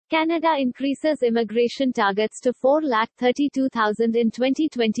Canada increases immigration targets to 432,000 in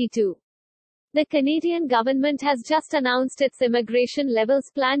 2022. The Canadian government has just announced its Immigration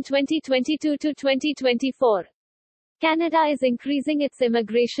Levels Plan 2022 to 2024. Canada is increasing its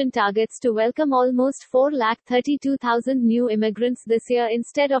immigration targets to welcome almost 432,000 new immigrants this year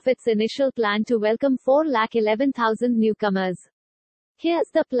instead of its initial plan to welcome 411,000 newcomers.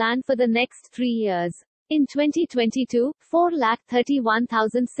 Here's the plan for the next 3 years. In 2022,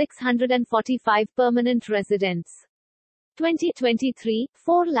 431,645 permanent residents. 2023,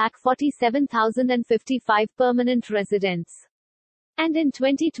 447,055 permanent residents. And in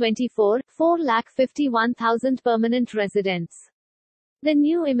 2024, 451,000 permanent residents. The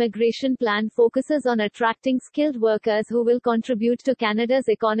new immigration plan focuses on attracting skilled workers who will contribute to Canada's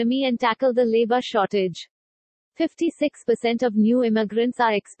economy and tackle the labor shortage. 56% of new immigrants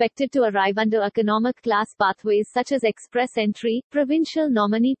are expected to arrive under economic class pathways such as Express Entry, Provincial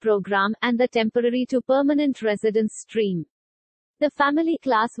Nominee Program, and the Temporary to Permanent Residence Stream. The family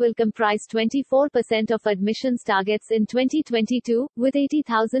class will comprise 24% of admissions targets in 2022, with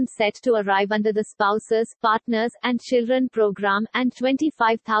 80,000 set to arrive under the Spouses, Partners, and Children program, and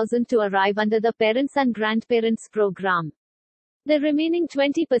 25,000 to arrive under the Parents and Grandparents program. The remaining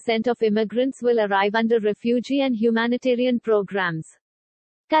 20% of immigrants will arrive under refugee and humanitarian programs.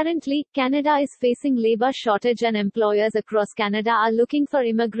 Currently, Canada is facing labor shortage and employers across Canada are looking for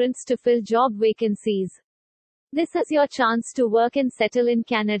immigrants to fill job vacancies. This is your chance to work and settle in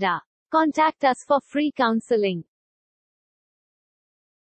Canada. Contact us for free counseling.